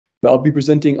I'll be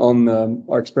presenting on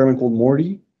our experiment called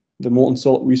MORTI, the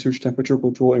Molten-Salt Research Temperature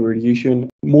Control and Irradiation,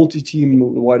 multi-team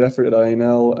wide effort at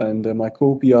INL, and my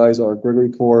co-PIs are Gregory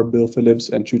Kaur, Bill Phillips,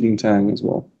 and Chuting Tang as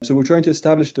well. So we're trying to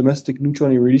establish domestic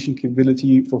neutron irradiation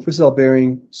capability for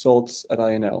fissile-bearing salts at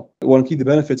INL. One of the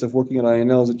benefits of working at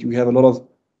INL is that we have a lot of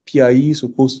PIE, so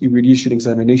post-irradiation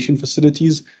examination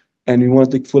facilities, and we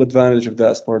want to take full advantage of that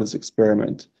as part of this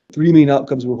experiment. Three main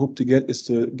outcomes we hope to get is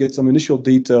to get some initial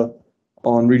data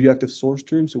on radioactive source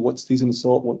terms, so what stays in the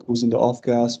salt, what goes in the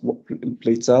off-gas, what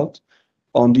plates out,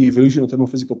 on the evolution of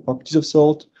thermophysical properties of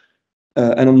salt,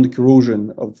 and on the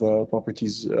corrosion of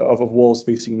properties of walls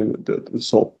facing the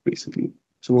salt, basically.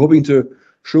 So we're hoping to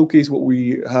showcase what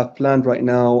we have planned right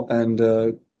now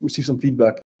and receive some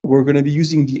feedback. We're going to be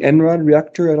using the NRAD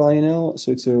reactor at INL,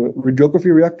 so it's a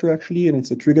radiography reactor actually, and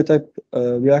it's a TRIGA type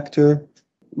reactor,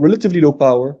 relatively low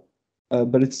power.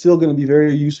 But it's still going to be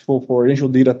very useful for initial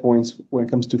data points when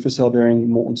it comes to fissile-bearing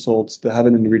molten salts that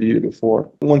haven't been irradiated before.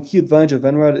 One key advantage of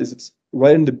NRAD is it's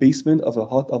right in the basement of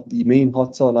the main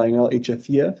hot cell at INL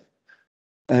HFEF,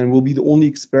 and will be the only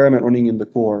experiment running in the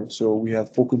core. So we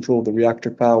have full control of the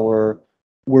reactor power.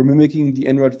 We're mimicking the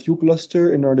NRAD fuel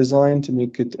cluster in our design to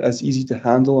make it as easy to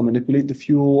handle and manipulate the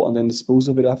fuel and then dispose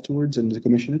of it afterwards and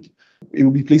decommission it. It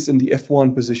will be placed in the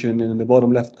F1 position in the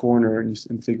bottom left corner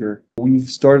in figure. We've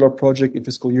started our project in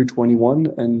fiscal year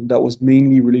 21, and that was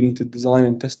mainly relating to design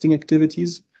and testing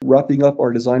activities. Wrapping up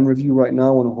our design review right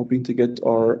now, and I'm hoping to get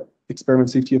our experiment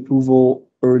safety approval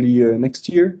early next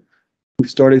year.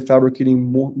 We've started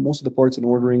fabricating most of the parts and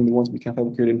ordering the ones we can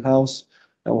fabricate in-house,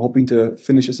 and we're hoping to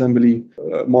finish assembly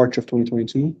March of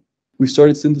 2022. We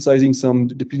started synthesizing some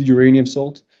depleted uranium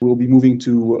salt. We'll be moving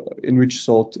to enriched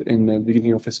salt in the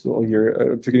beginning of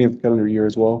beginning of the calendar year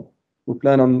as well. We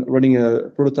plan on running a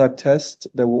prototype test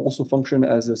that will also function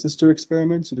as a sister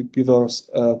experiment, so to give us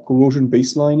corrosion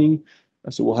baselining.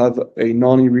 So we'll have a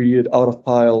non-irradiated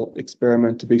out-of-pile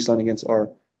experiment to baseline against our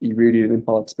irradiated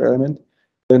in-pile experiment.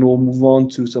 Then we'll move on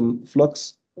to some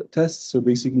flux tests. So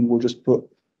basically, we'll just put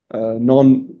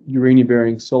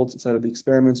non-uranium-bearing salts inside of the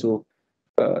experiment. So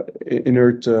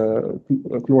inert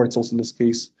chloride salts in this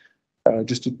case,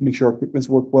 just to make sure our equipments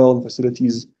work well and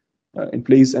facilities in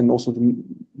place, and also to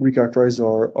recharacterize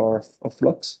our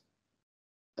flux.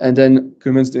 And then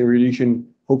commence the irradiation,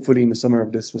 hopefully in the summer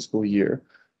of this fiscal year,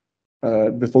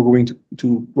 before going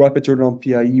to rapid turnaround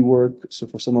PIE work. So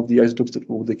for some of the isotopes that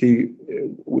will decay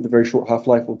with a very short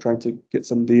half-life, we're trying to get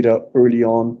some data early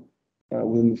on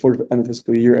within the end of the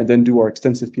fiscal year, and then do our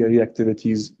extensive PIE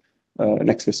activities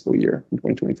next fiscal year in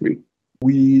 2023.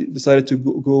 We decided to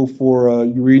go for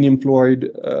uranium chloride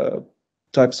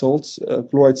type salts.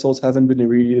 Chloride salts haven't been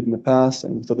irradiated in the past,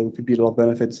 and we thought there could be a lot of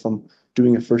benefits from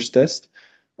doing a first test.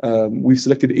 We've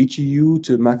selected HEU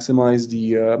to maximize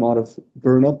the amount of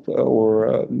burn-up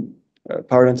or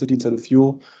power density inside the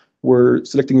fuel. We're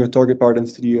selecting a target power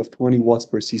density of 20 watts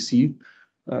per cc,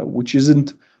 which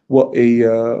isn't what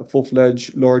a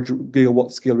full-fledged large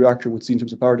gigawatt scale reactor would see in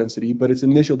terms of power density, but it's an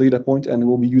initial data point and it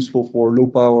will be useful for low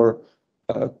power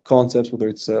concepts, whether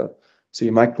it's say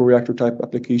a microreactor type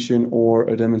application or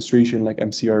a demonstration like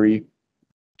MCRE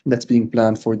that's being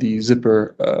planned for the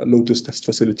Zipper Lotus test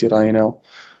facility at INL.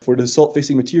 For the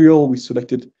salt-facing material, we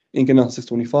selected Inconel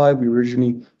 625. We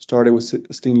originally started with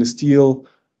stainless steel,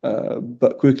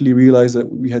 but quickly realized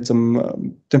that we had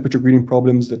some temperature gradient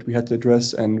problems that we had to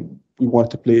address, and we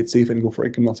wanted to play it safe and go for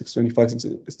Inconel 625 since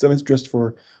it's demonstrated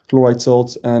for chloride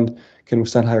salts and can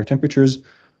withstand higher temperatures.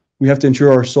 We have to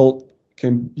ensure our salt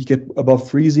can get above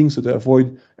freezing, so to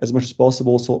avoid as much as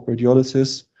possible salt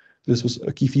radiolysis. This was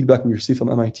a key feedback we received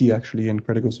from MIT actually, and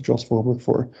credit goes to Joss Forward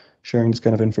for sharing this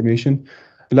kind of information.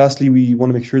 Lastly, we want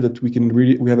to make sure that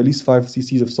we have at least 5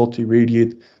 cc's of salt to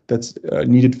irradiate that's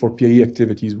needed for PIE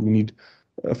activities. We need,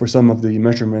 for some of the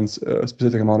measurements, a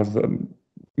specific amount of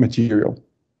material.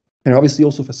 And obviously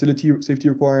also facility safety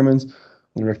requirements,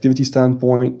 on the reactivity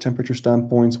standpoint, temperature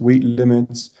standpoints, weight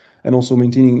limits, and also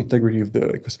maintaining integrity of the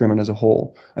experiment as a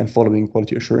whole and following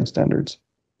quality assurance standards.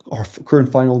 Our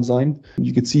current final design,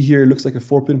 you can see here, it looks like a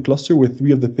 4-pin cluster with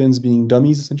 3 of the pins being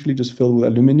dummies, essentially just filled with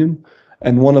aluminum,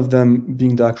 and one of them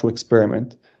being the actual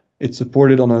experiment. It's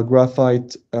supported on a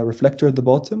graphite reflector at the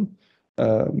bottom.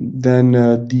 Then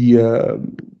the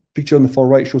picture on the far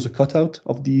right shows a cutout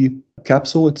of the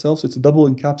capsule itself. So it's a double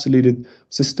encapsulated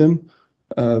system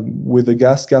with a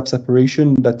gas gap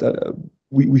separation that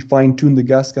we fine-tune the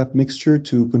gas gap mixture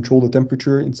to control the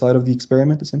temperature inside of the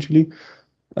experiment, essentially.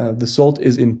 The salt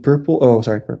is in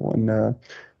in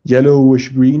yellowish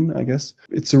green, I guess.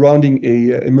 It's surrounding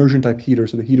a immersion type heater.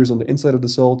 So the heater's on the inside of the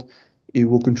salt. It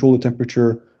will control the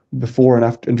temperature before and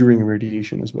after and during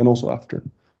irradiation and also after.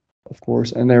 of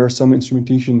course, and there are some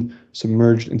instrumentation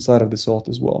submerged inside of the salt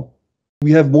as well.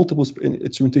 We have multiple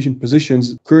instrumentation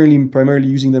positions, currently primarily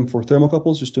using them for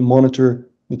thermocouples, just to monitor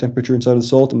the temperature inside of the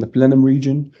salt in the plenum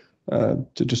region,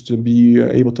 to be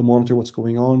able to monitor what's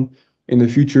going on. In the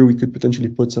future, we could potentially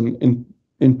put some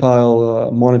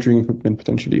in-pile monitoring equipment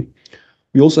potentially.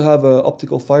 We also have an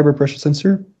optical fiber pressure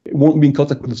sensor. It won't be in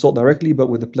contact with the salt directly, but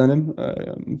with the plenum,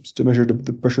 to measure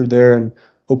the pressure there and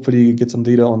hopefully get some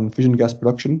data on fission gas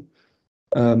production.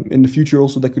 In the future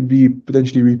also, that could be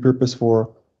potentially repurposed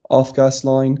for off-gas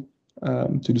line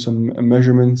to do some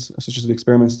measurements, such as the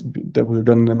experiments that were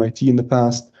done in MIT in the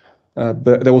past.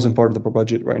 But that wasn't part of the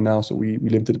budget right now, so we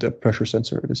limited the pressure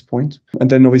sensor at this point. And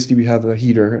then obviously we have a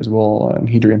heater as well, and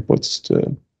heater inputs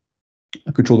to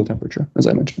control the temperature, as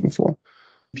I mentioned before.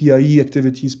 PIE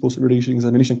activities, post-irradiation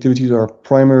examination activities, are our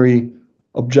primary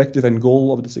objective and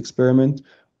goal of this experiment.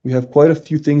 We have quite a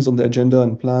few things on the agenda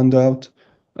and planned out.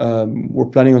 We're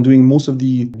planning on doing most of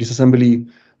the disassembly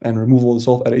and removal of the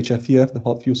salt at HFEF, the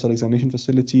hot fuel cell examination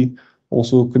facility,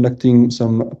 also conducting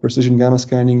some precision gamma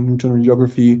scanning, neutron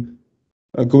radiography.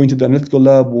 Going to the analytical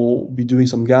lab, we'll be doing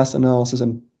some gas analysis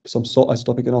and some salt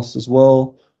isotopic analysis as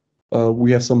well.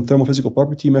 We have some thermophysical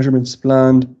property measurements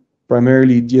planned,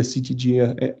 primarily DSC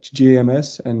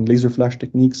TJAMS and laser flash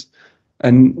techniques.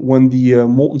 And when the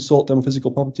molten salt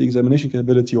thermophysical property examination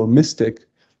capability, or MYSTIC,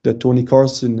 that Tony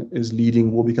Carlson is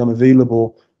leading, will become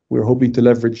available, we're hoping to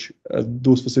leverage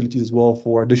those facilities as well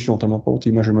for additional thermal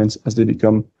measurements as they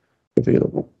become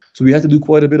available. So we had to do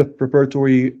quite a bit of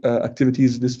preparatory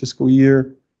activities this fiscal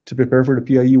year to prepare for the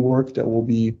PIE work that will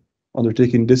be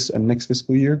undertaken this and next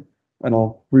fiscal year, and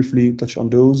I'll briefly touch on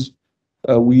those.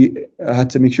 We had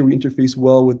to make sure we interface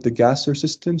well with the gasser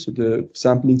system, so the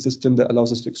sampling system that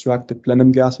allows us to extract the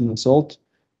plenum gas from the salt.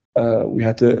 We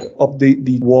had to update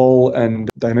the wall and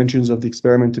dimensions of the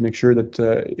experiment to make sure that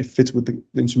it fits with the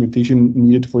instrumentation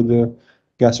needed for the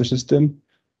gasser system.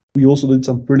 We also did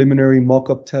some preliminary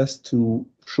mock-up tests to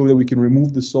show that we can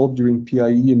remove the salt during PIE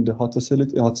in the hot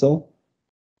cell.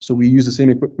 So we use the same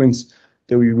equipments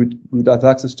that we would have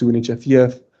access to in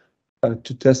HFEF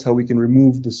to test how we can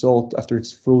remove the salt after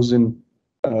it's frozen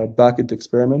back at the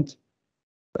experiment.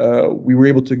 We were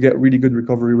able to get really good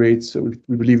recovery rates. So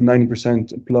we believe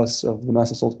 90% plus of the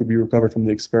mass of salt could be recovered from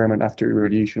the experiment after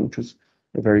irradiation, which was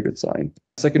a very good sign.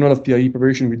 Second round of PIE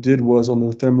preparation we did was on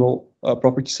the thermal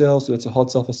property cell. So that's a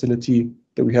hot cell facility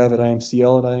that we have at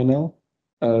IMCL at INL.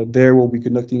 There we'll be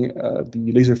conducting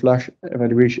the laser flash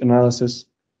evaluation analysis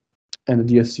and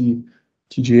the DSC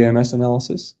TJAMS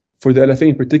analysis. For the LFA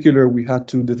in particular, we had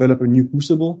to develop a new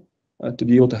crucible to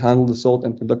be able to handle the salt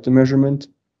and conduct the measurement.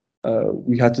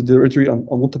 We had to iterate on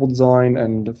multiple design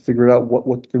and figure out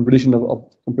what combination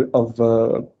of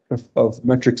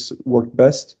metrics worked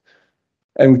best.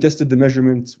 And we tested the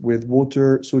measurements with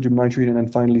water, sodium nitrate, and then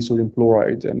finally sodium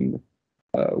chloride. And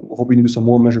we're hoping to do some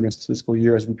more measurements this fiscal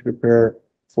year as we prepare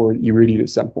for irradiated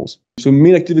samples. So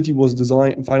main activity was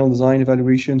final design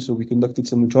evaluation. So we conducted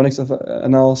some Neutronics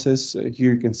analysis.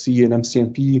 Here you can see an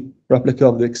MCNP replica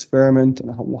of the experiment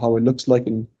and how it looks like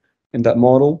in that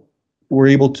model. We're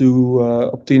able to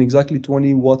obtain exactly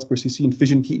 20 watts per cc in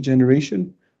fission heat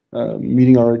generation,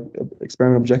 meeting our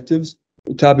experiment objectives.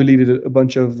 We tabulated a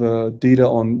bunch of data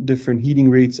on different heating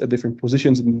rates at different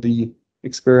positions in the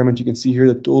experiment. You can see here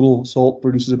that total salt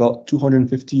produces about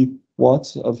 250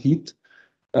 watts of heat.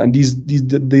 And these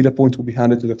data points will be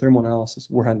handed to the thermal analysis.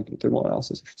 We're handing to the thermal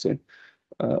analysis, I should say,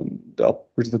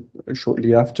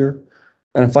 shortly after.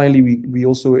 And finally, we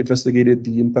also investigated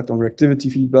the impact on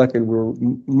reactivity feedback, and we're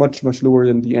much lower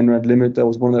than the NRAD limit. That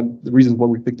was one of the reasons why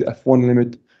we picked the F1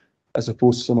 limit as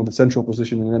opposed to some of the central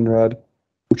position in NRAD,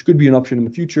 which could be an option in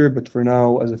the future. But for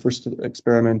now, as a first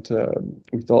experiment,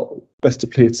 we thought best to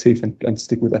play it safe and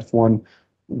stick with F1,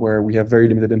 where we have very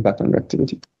limited impact on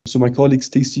reactivity. So my colleague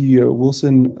Stacy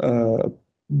Wilson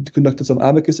conducted some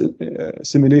ABAQUS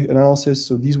simulation analysis.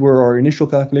 So these were our initial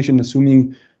calculation,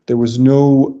 assuming there was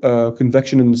no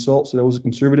convection in the salt. So that was a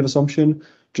conservative assumption,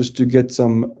 just to get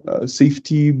some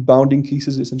safety bounding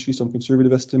cases, essentially some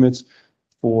conservative estimates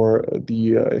for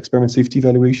the experiment safety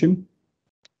evaluation.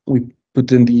 We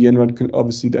put in the NRAD,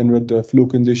 obviously the NRAD flow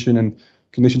condition and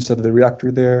conditions of the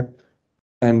reactor there.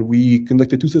 And we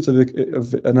conducted two sets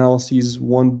of analyses,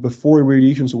 one before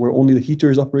irradiation, so where only the heater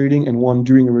is operating, and one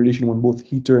during irradiation when both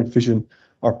heater and fission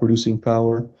are producing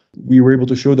power. We were able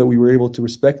to show that we were able to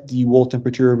respect the wall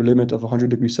temperature limit of 100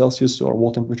 degrees Celsius, so our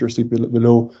wall temperature stayed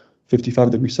below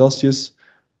 55 degrees Celsius,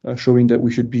 showing that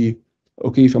we should be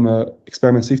okay from an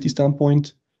experiment safety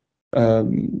standpoint,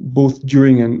 both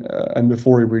during and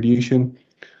before irradiation.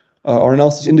 Our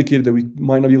analysis indicated that we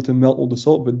might not be able to melt all the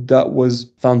salt, but that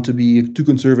was found to be too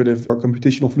conservative. Our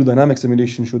computational fluid dynamics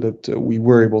simulation showed that we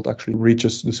were able to actually reach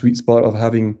the sweet spot of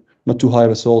having not too high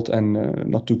of a salt and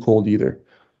not too cold either.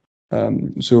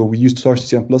 So we used SAR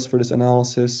CCM Plus for this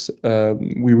analysis.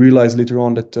 We realized later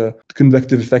on that the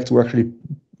convective effects were actually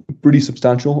pretty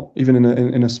substantial, even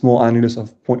in a small annulus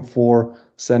of 0.4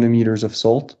 centimeters of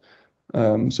salt.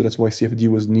 So that's why CFD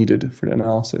was needed for the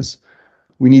analysis.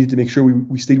 We needed to make sure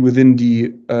we stayed within the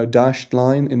dashed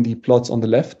line in the plots on the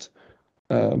left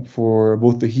for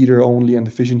both the heater only and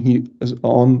the fission heat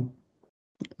on.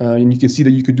 And you can see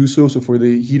that you could do so. So for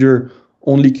the heater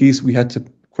only case, we had to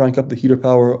crank up the heater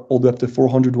power all the way up to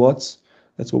 400 watts.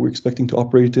 That's what we're expecting to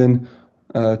operate in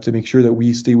to make sure that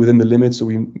we stay within the limits. So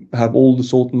we have all the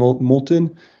salt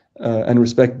molten and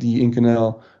respect the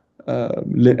Inconel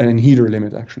and heater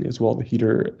limit actually as well. The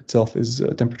heater itself is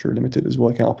temperature limited as well.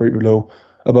 It can operate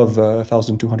above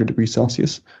 1,200 degrees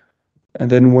Celsius. And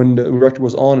then when the reactor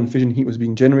was on and fission heat was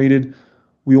being generated,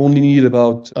 we only needed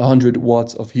about 100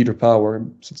 watts of heater power,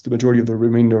 since the majority of the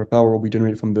remainder of power will be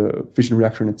generated from the fission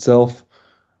reaction itself.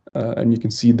 And you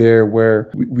can see there where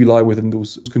we lie within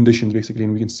those conditions, basically,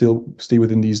 and we can still stay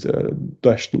within these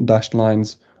dashed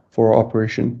lines for our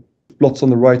operation. Plots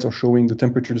on the right are showing the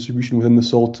temperature distribution within the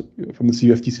salt from the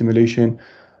CFD simulation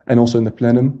and also in the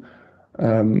plenum,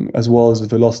 as well as the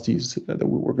velocities that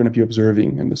we're going to be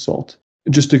observing in the salt.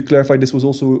 Just to clarify, this was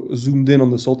also zoomed in on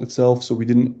the salt itself, so we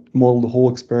didn't model the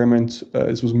whole experiment.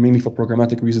 This was mainly for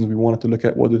programmatic reasons. We wanted to look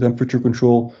at what the temperature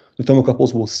control the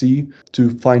thermocouples will see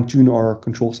to fine-tune our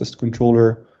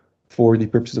controller for the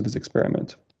purposes of this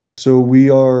experiment. So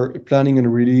we are planning an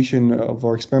irradiation of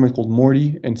our experiment called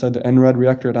MRTI inside the NRAD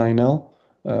reactor at INL.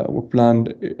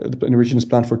 The irradiation is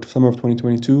planned for summer of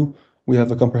 2022. We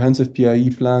have a comprehensive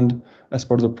PIE planned as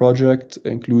part of the project. It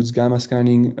includes gamma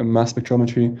scanning, mass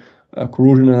spectrometry,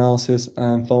 corrosion analysis,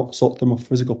 and salt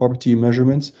thermophysical property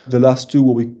measurements. The last two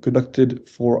will be conducted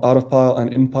for out-of-pile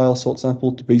and in-pile salt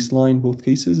sample to baseline both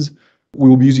cases. We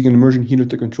will be using an immersion heater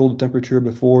to control the temperature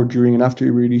before, during, and after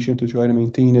irradiation to try to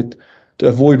maintain it, to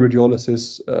avoid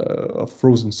radiolysis of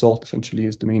frozen salt, essentially,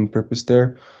 is the main purpose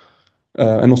there,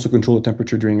 and also control the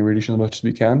temperature during irradiation as much as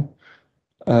we can.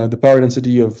 The power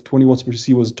density of 20 watts per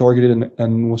cc was targeted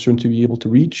and was shown to be able to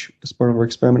reach as part of our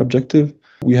experiment objective.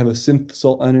 We have a synth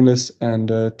salt annulus, and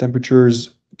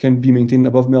temperatures can be maintained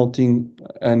above melting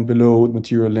and below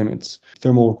material limits.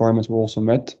 Thermal requirements were also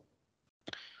met.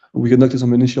 We conducted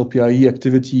some initial PIE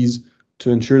activities to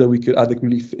ensure that we could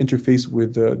adequately interface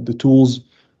with the tools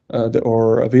that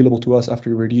are available to us after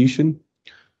irradiation.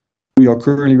 We are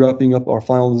currently wrapping up our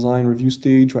final design review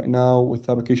stage right now, with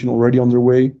fabrication already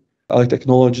underway. I'd like to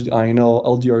acknowledge the INL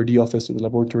LDRD office, or the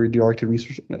Laboratory Radioactive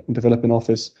Research and Development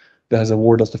Office, that has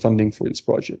awarded us the funding for this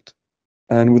project.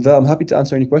 And with that, I'm happy to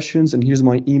answer any questions. And here's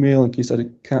my email in case I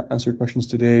can't answer questions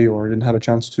today or didn't have a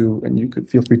chance to. And you could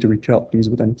feel free to reach out, please,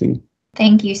 with anything.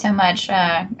 Thank you so much.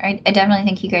 I definitely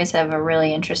think you guys have a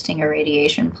really interesting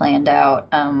irradiation planned out.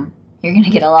 You're going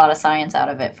to get a lot of science out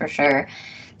of it for sure.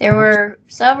 There were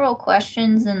several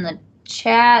questions in the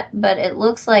chat, but it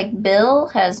looks like Bill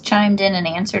has chimed in and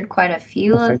answered quite a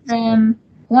few of them.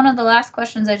 One of the last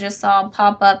questions I just saw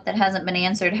pop up that hasn't been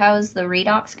answered: how is the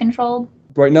redox controlled?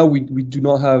 Right now, we do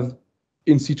not have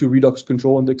in situ redox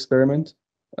control in the experiment.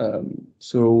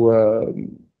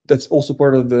 That's also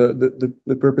part of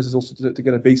the purpose, is also to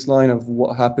get a baseline of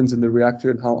what happens in the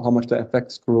reactor and how much that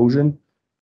affects corrosion.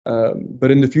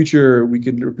 But in the future, we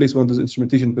could replace one of those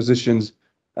instrumentation positions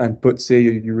and put, say,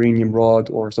 a uranium rod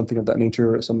or something of that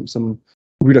nature, some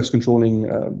redox controlling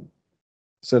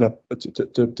setup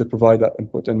to provide that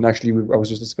input. And actually, I was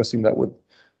just discussing that with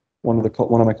one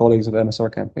of my colleagues at the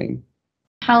MSR campaign.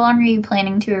 How long are you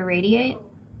planning to irradiate?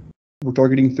 We're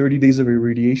targeting 30 days of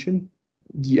irradiation.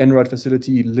 The NRAD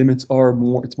facility limits are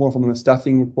it's more from the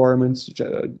staffing requirements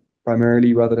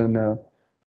primarily, rather than a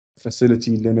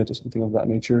facility limit or something of that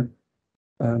nature.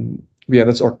 Yeah,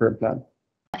 that's our current plan.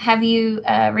 Have you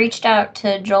reached out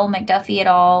to Joel McDuffie at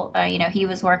all? He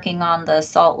was working on the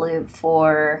salt loop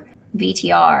for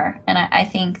VTR, and I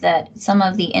think that some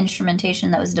of the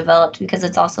instrumentation that was developed, because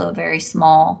it's also a very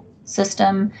small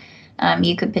system,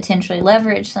 you could potentially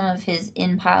leverage some of his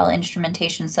in-pile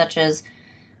instrumentation, such as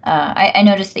I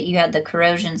noticed that you had the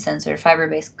corrosion sensor,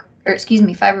 fiber-based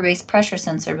pressure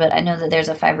sensor, but I know that there's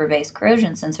a fiber-based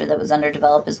corrosion sensor that was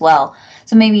underdeveloped as well.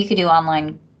 So maybe you could do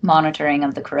online monitoring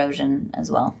of the corrosion as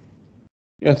well.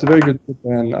 Yeah, it's a very good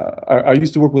plan. I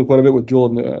used to work quite a bit with Joel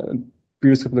in the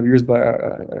previous couple of years, but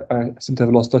I seem to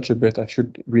have lost touch a bit. I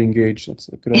should re-engage. That's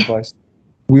a good advice.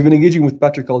 We've been engaging with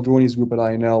Patrick Aldroni's group at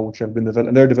INL, which have been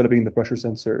and they're developing the pressure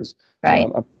sensors. Right.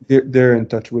 So they're in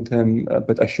touch with him,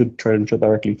 but I should try to reach out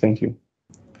directly. Thank you.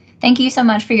 Thank you so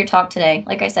much for your talk today.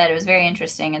 Like I said, it was very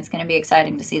interesting. It's going to be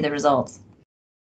exciting to see the results.